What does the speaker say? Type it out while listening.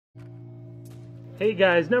Hey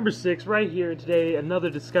guys, number 6 right here today,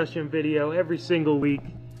 another discussion video every single week.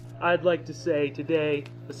 I'd like to say today,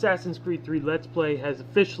 Assassin's Creed 3 Let's Play has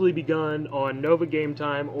officially begun on Nova Game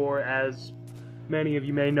Time, or as many of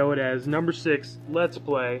you may know it as, number 6 Let's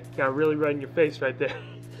Play. Got really right in your face right there.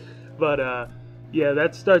 But yeah,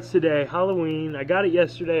 that starts today, Halloween. I got it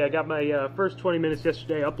yesterday, I got my first 20 minutes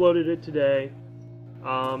yesterday, uploaded it today.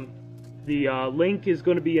 The link is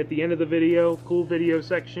going to be at the end of the video, cool video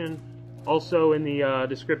section. Also in the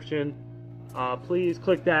description. Please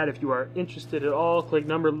click that if you are interested at all. Click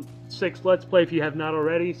number 6 Let's Play if you have not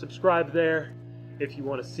already. Subscribe there if you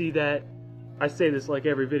want to see that. I say this like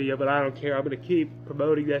every video, but I don't care. I'm going to keep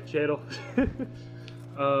promoting that channel.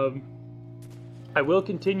 I will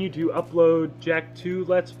continue to upload Jak 2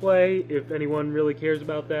 Let's Play if anyone really cares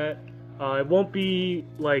about that. It won't be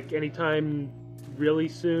like anytime really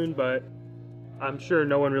soon, but I'm sure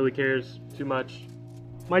no one really cares too much.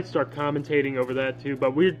 Might start commentating over that too,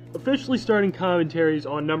 but we're officially starting commentaries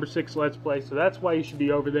on number 6 Let's Play, so that's why you should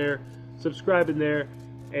be over there, subscribing there,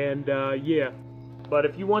 and yeah. But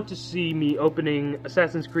if you want to see me opening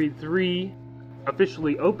Assassin's Creed 3,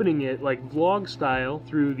 officially opening it like vlog style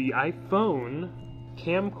through the iPhone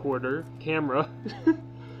camcorder camera,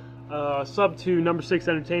 sub to number 6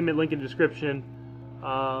 Entertainment, link in the description,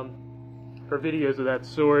 for videos of that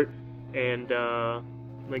sort, and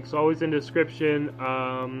link's always in the description.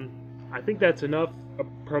 I think that's enough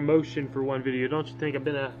promotion for one video, don't you think? I've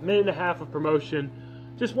been a minute and a half of promotion.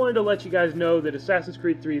 Just wanted to let you guys know that Assassin's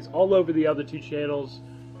Creed 3 is all over the other 2 channels.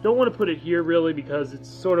 Don't want to put it here really because it's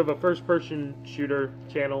sort of a first-person shooter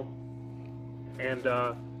channel, and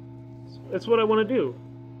that's what I want to do.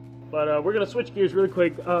 But we're going to switch gears really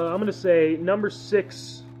quick. I'm going to say number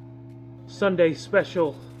 6 Sunday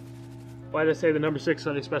Special. Why did I say the number 6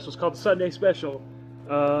 Sunday Special? It's called the Sunday Special.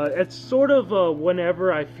 It's sort of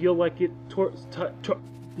whenever I feel like it.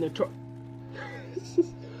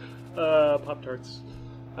 Pop-Tarts.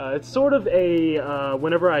 It's sort of a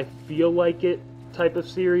whenever I feel like it type of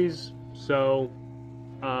series. So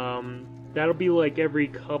that'll be like every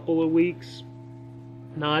couple of weeks,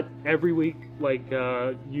 not every week like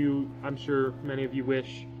I'm sure many of you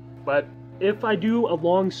wish. But if I do a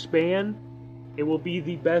long span, it will be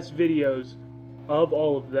the best videos of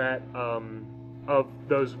all of that. Of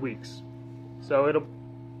those weeks, so it'll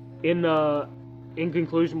in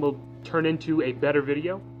conclusion will turn into a better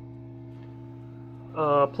video.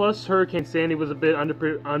 Plus Hurricane Sandy was a bit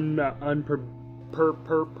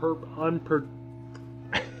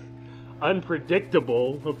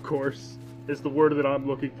unpredictable, of course, is the word that I'm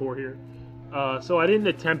looking for here. So I didn't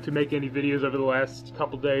attempt to make any videos over the last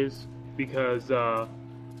couple days because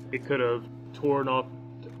it could have torn off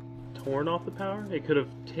the power? It could have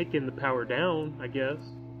taken the power down, I guess.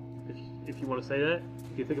 If you want to say that.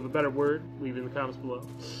 If you think of a better word, leave it in the comments below.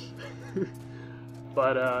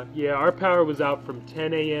 But yeah, our power was out from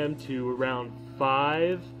 10 a.m. to around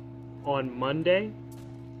 5 on Monday,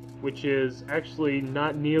 which is actually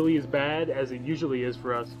not nearly as bad as it usually is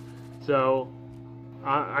for us. So,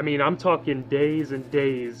 I mean, I'm talking days and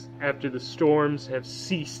days after the storms have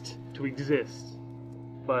ceased to exist.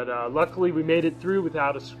 But luckily we made it through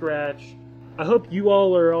without a scratch. I hope you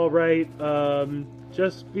all are alright.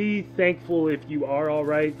 Just be thankful if you are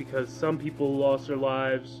alright, because some people lost their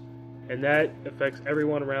lives, and that affects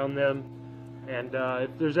everyone around them. And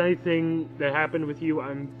if there's anything that happened with you,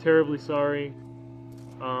 I'm terribly sorry.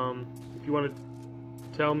 If you want to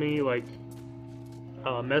tell me, like,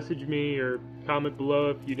 message me or comment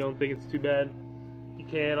below if you don't think it's too bad. You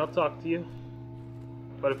can, I'll talk to you.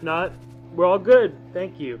 But if not, we're all good.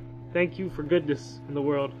 Thank you. Thank you for goodness in the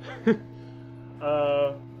world.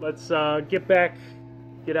 Let's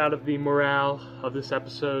get out of the morale of this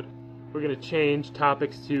episode. We're going to change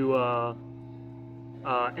topics to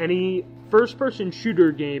any first-person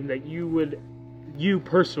shooter game that you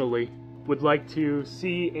personally would like to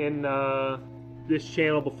see in this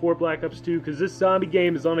channel before Black Ops 2, because this zombie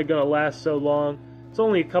game is only going to last so long. It's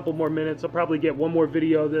only a couple more minutes. I'll probably get one more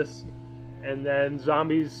video of this, and then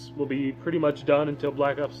zombies will be pretty much done until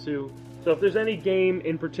Black Ops 2. So if there's any game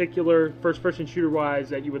in particular, first-person shooter-wise,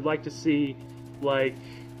 that you would like to see, like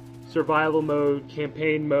survival mode,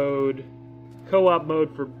 campaign mode, co-op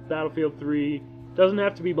mode for Battlefield 3, doesn't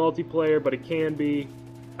have to be multiplayer, but it can be.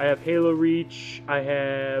 I have Halo Reach, I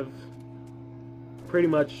have pretty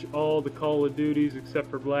much all the Call of Duties except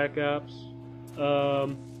for Black Ops.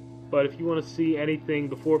 But if you want to see anything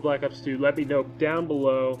before Black Ops 2, let me know down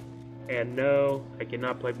below. And no, I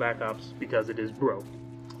cannot play Black Ops because it is broke.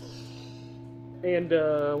 And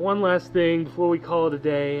one last thing before we call it a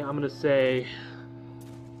day, I'm not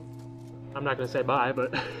going to say bye,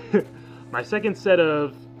 but my second set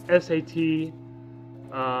of SAT.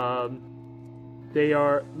 They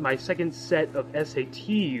are my second set of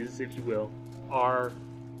SATs, if you will, are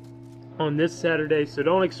on this Saturday. So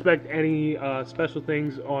don't expect any special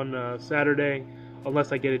things on Saturday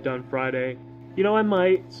unless I get it done Friday. You know, I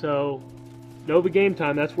might. So Nova Game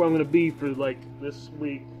Time. That's where I'm going to be for like this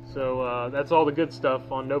week. So that's all the good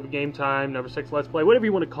stuff on Nova Game Time, number 6 Let's Play, whatever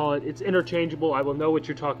you want to call it. It's interchangeable. I will know what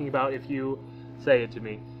you're talking about if you say it to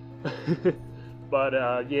me.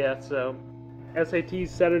 But yeah, so SAT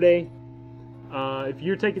Saturday. If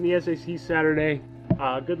you're taking the SAT Saturday,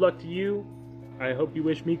 good luck to you. I hope you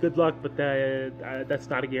wish me good luck, but that's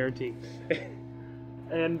not a guarantee.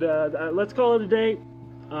 And let's call it a day.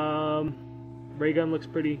 Ray gun looks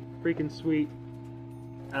pretty freaking sweet.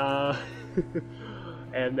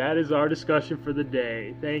 And that is our discussion for the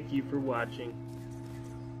day. Thank you for watching.